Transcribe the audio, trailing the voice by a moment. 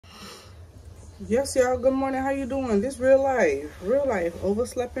Yes, y'all. Good morning. How you doing? This real life. Real life.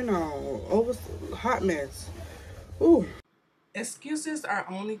 Oversleeping on. Hot mess. Ooh. Excuses are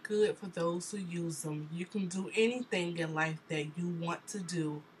only good for those who use them. You can do anything in life that you want to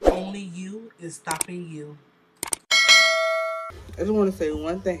do. Only you is stopping you. I just want to say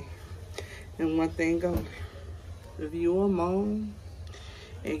one thing. And one thing only. If you're a mom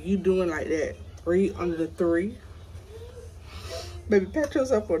and you doing like that 3 under 3, baby, pat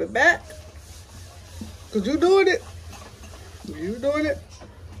yourself on the back. Cause you doing it. You doing it.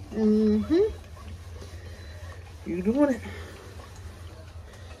 You doing it.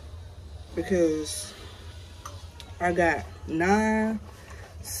 Because I got 9,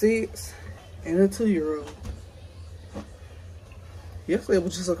 6, and a 2-year-old. Yesterday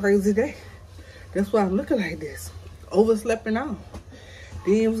was just a crazy day. That's why I'm looking like this. Oversleeping on.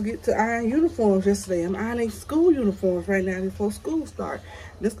 Then was get to iron uniforms yesterday. I'm ironing school uniforms right now before school start.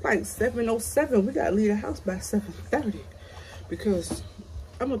 It's like 7:07. We gotta leave the house by 7:30 because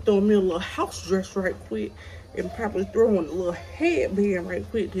I'm gonna throw me a little house dress right quick and probably throw on a little headband right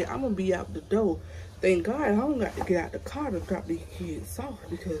quick. Then I'm gonna be out the door. Thank God I don't got to get out the car to drop these kids off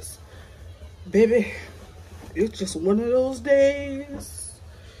because, baby, it's just one of those days.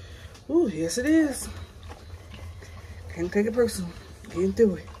 Ooh, yes it is. Can't take it personal. Getting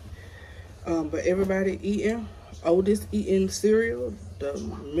through it. But everybody eating. Oldest eating cereal. The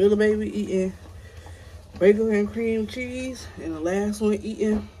middle baby eating bagel and cream cheese. And the last one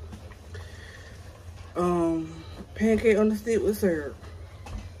eating pancake on the stick with syrup.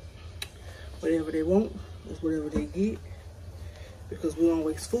 Whatever they want is whatever they get. Because we don't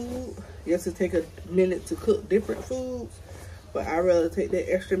waste food. Yes, it take a minute to cook different foods. But I'd rather take that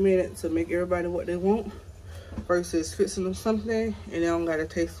extra minute to make everybody what they want versus fixing them something and they don't got a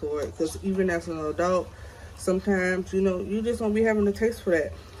taste for it. Because even as an adult, sometimes, you know, you just don't be having a taste for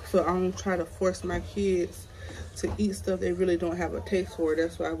that. So I don't try to force my kids to eat stuff they really don't have a taste for.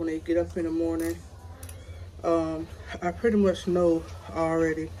 That's why when they get up in the morning, I pretty much know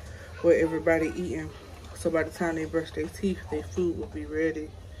already what everybody eating. So by the time they brush their teeth, their food will be ready.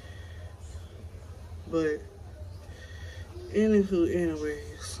 But anywho,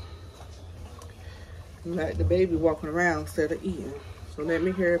 anyways, like the baby walking around instead of eating. So let me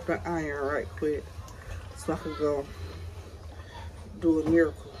hurry up and iron right quick so I can go do a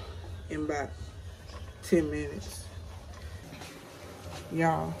miracle in about 10 minutes.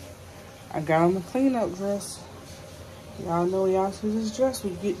 Y'all, I got on the cleanup dress. Y'all know y'all see this dress,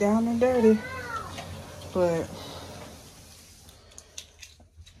 we get down and dirty. But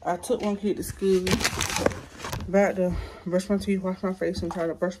I took one kid to school. About to brush my teeth, wash my face, and try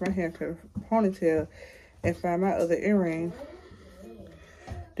to brush my hair to a ponytail and find my other earring.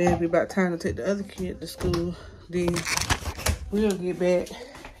 Then it'll be about time to take the other kid to school. Then we'll get back.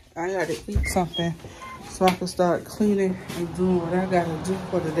 I gotta eat something so I can start cleaning and doing what I gotta do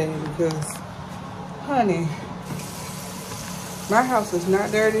for the day because, honey, my house is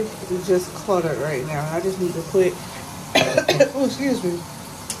not dirty. It's just cluttered right now. I just need to put, oh, excuse me,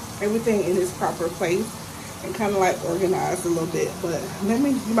 everything in its proper place and kind of like organize a little bit. But let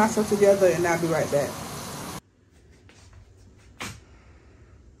me get myself together and I'll be right back.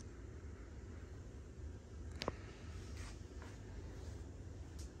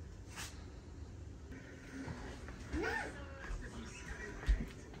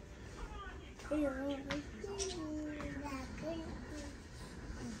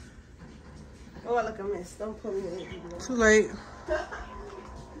 Oh, look a mess. Don't put me in. Too late.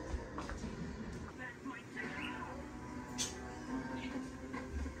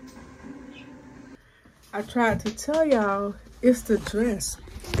 I tried to tell y'all it's the dress.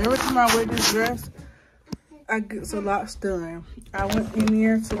 Every time I wear this dress, I get a lot done. I went in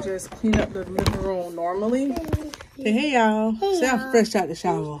here to just clean up the living room normally. Hey y'all. See, I'm fresh out the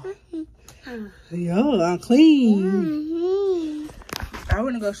shower. Yo, I'm clean. I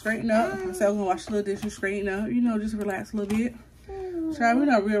want to go straighten up. I said I was gonna wash a little dishes, straighten up, you know, just relax a little bit. So we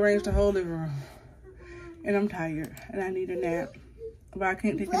done rearrange the whole living room. And I'm tired and I need a nap. But I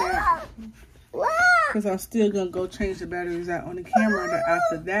can't take a nap. Because I'm still gonna go change the batteries out on the camera. But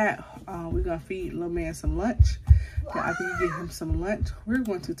after that, we're gonna feed little man some lunch. Then after you give him some lunch, we're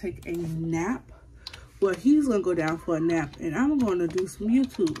going to take a nap. Well, he's gonna go down for a nap and I'm gonna do some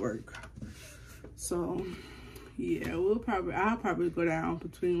YouTube work. So yeah, I'll probably go down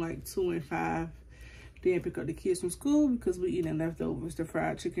between like 2 and 5. Then pick up the kids from school because we're eating leftovers, the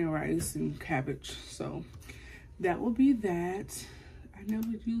fried chicken, rice, and cabbage. So that will be that. I never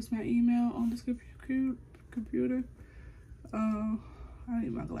used my email on this computer. I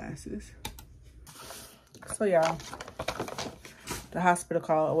need my glasses. So y'all, the hospital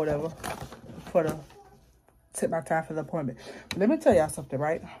call or whatever. take my time for the appointment. But let me tell y'all something,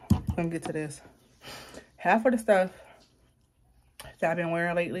 right? I'm gonna get to this. Half of the stuff that I've been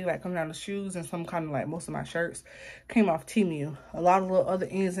wearing lately, like coming down the shoes and some kind of like most of my shirts, came off Temu. A lot of little other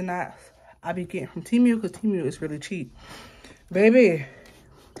ins and outs I be getting from Temu because Temu is really cheap. Baby,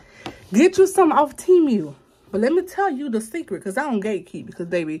 get you some off Temu. But let me tell you the secret, because I don't gatekeep, because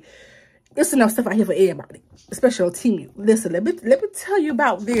baby, it's enough stuff out here for everybody, especially on Temu. Listen, let me tell you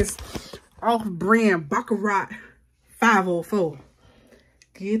about this off-brand Baccarat 504.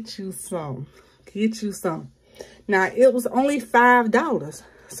 Get you some. Get you some. Now, it was only $5,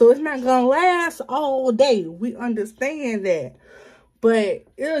 so it's not gonna last all day. We understand that, but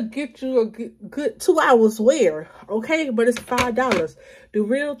it'll get you a good 2 hours wear, okay? But it's $5. The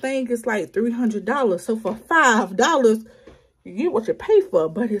real thing is like $300. So for $5, you get what you pay for,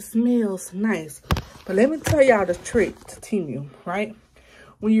 but it smells nice. But let me tell y'all the trick to Temu, right?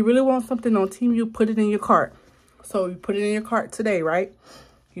 When you really want something on Temu, put it in your cart. So you put it in your cart today, right?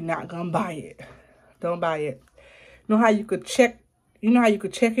 You're not gonna buy it. Don't buy it. You know how you could check? You know how you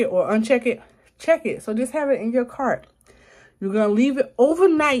could check it or uncheck it? Check it. So just have it in your cart. You're gonna leave it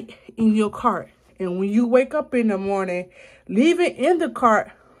overnight in your cart, and when you wake up in the morning, leave it in the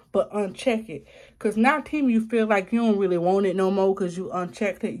cart, but uncheck it. Because now Temu, you feel like you don't really want it no more because you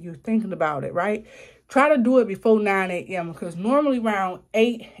unchecked it. You're thinking about it, right? Try to do it before 9 a.m. because normally around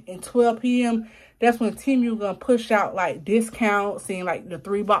 8 and 12 p.m., that's when Temu gonna push out like discounts and like the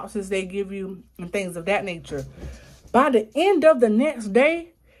 3 boxes they give you and things of that nature. By the end of the next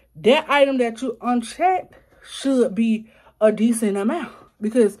day, that item that you unchecked should be a decent amount,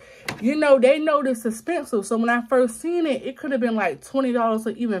 because you know they know this expensive. So when I first seen it, it could have been like $20 or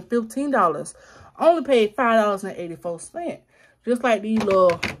even $15. I only paid $5.84. Just like these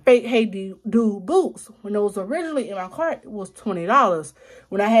little fake Hey Dude boots. When those originally in my cart, it was $20.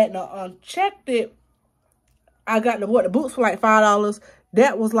 When I had to unchecked it, I got the boots for like $5.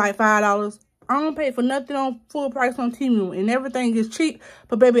 That was like $5. I don't pay for nothing on full price on Temu, and everything is cheap.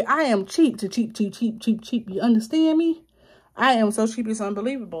 But baby, I am cheap to cheap. You understand me? I am so cheap, it's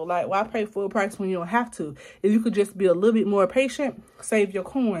unbelievable. Like, why pay full price when you don't have to? If you could just be a little bit more patient, save your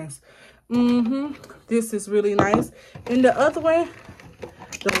coins. This is really nice. And the other one,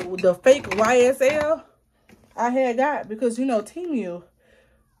 the fake YSL I had got, because you know Temu,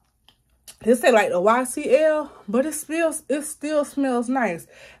 they say like the YCL, but it still smells nice.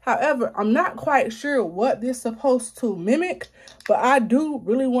 However, I'm not quite sure what this is supposed to mimic, but I do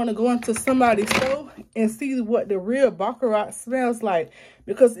really want to go into somebody's store and see what the real Baccarat smells like.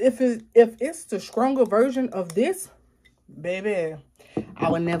 Because if it's the stronger version of this, baby, I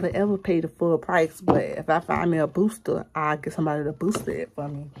would never ever pay the full price. But if I find me a booster, I'll get somebody to boost it for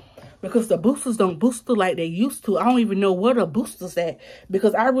me. Because the boosters don't booster like they used to. I don't even know what a booster's at.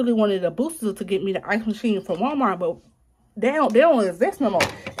 Because I really wanted a booster to get me the ice machine from Walmart. But they don't exist no more.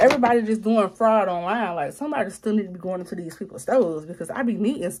 Everybody just doing fraud online. Like, somebody still need to be going into these people's stores, because I be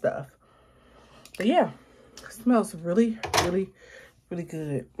needing stuff. But yeah, it smells really, really, really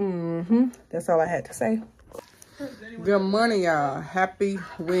good. That's all I had to say. Good morning, y'all. Happy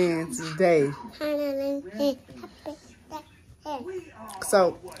Wednesday.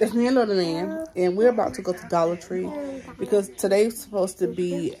 So it's the end of the man, and we're about to go to Dollar Tree because today's supposed to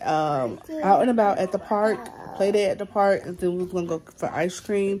be out and about at the park, play day at the park, and then we're gonna go for ice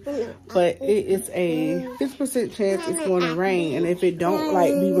cream. But it is a 50% chance it's going to rain, and if it don't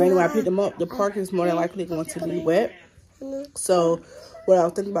like be raining when I pick them up, the park is more than likely going to be wet. So what I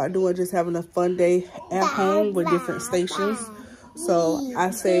was thinking about doing, just having a fun day at home with different stations. So I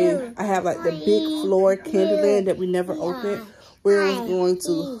say I have like the big floor Candyland that we never opened. We're going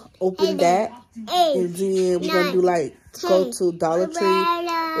to open that, and then we're gonna do like go to Dollar Tree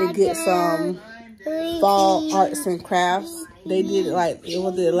and get some fall arts and crafts. They did it like,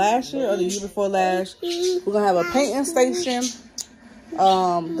 was it last year or the year before last? We're gonna have a painting station,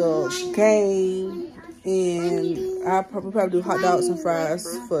 the game, and I'll probably do hot dogs and fries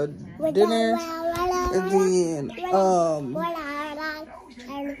for dinner, and then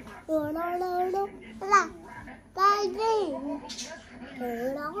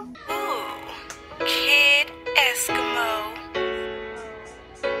Kid Eskimo.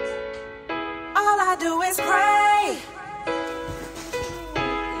 All I do is pray.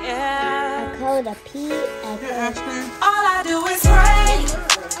 Yeah. I call the P. All I do is pray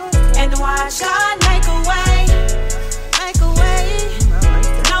and watch God make a way. Make a way.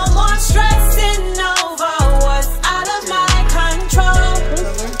 No more stressing over what's out of my control.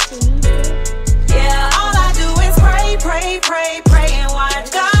 Yeah, all I do is pray, pray, pray, pray, and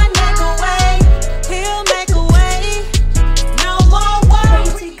watch God make a way. He'll make a way. No more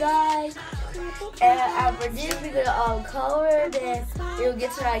worries. Hey guys, And for this, we're gonna color. Then we'll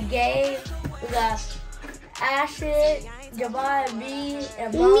get to our game. We got Ashton, Jabbar, and me,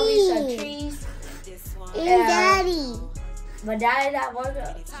 and Mommy, some trees. And Daddy. But Daddy not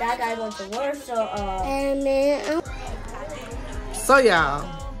working. That guy going to work, so So y'all,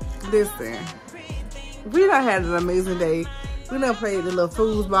 listen. We done had an amazing day. We done played the little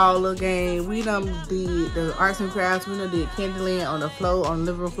foosball little game. We done did the arts and crafts. We done did Candyland on the floor, on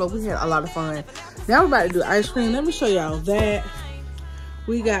the living room floor. We had a lot of fun. Now we're about to do ice cream. Let me show y'all that.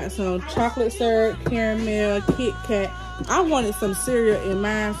 We got some chocolate syrup, caramel, Kit Kat. I wanted some cereal in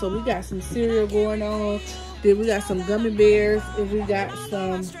mine, so we got some cereal going on. Then we got some gummy bears, and we got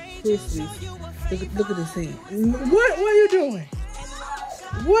some Crispies. Look at this thing. What are you doing?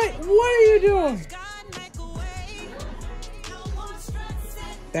 What are you doing?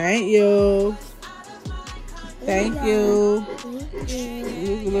 Thank you. Thank you. Look at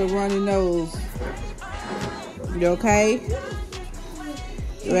a little runny nose. You okay?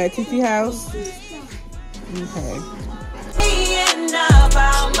 You at Titi house? Okay.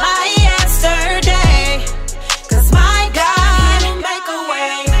 About my yesterday, 'cause my God will make a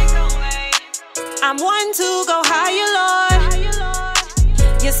way. I'm one to go higher, Lord.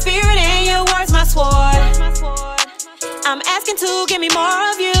 Your spirit and your words, my sword. I'm asking to give me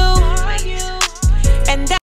more of you.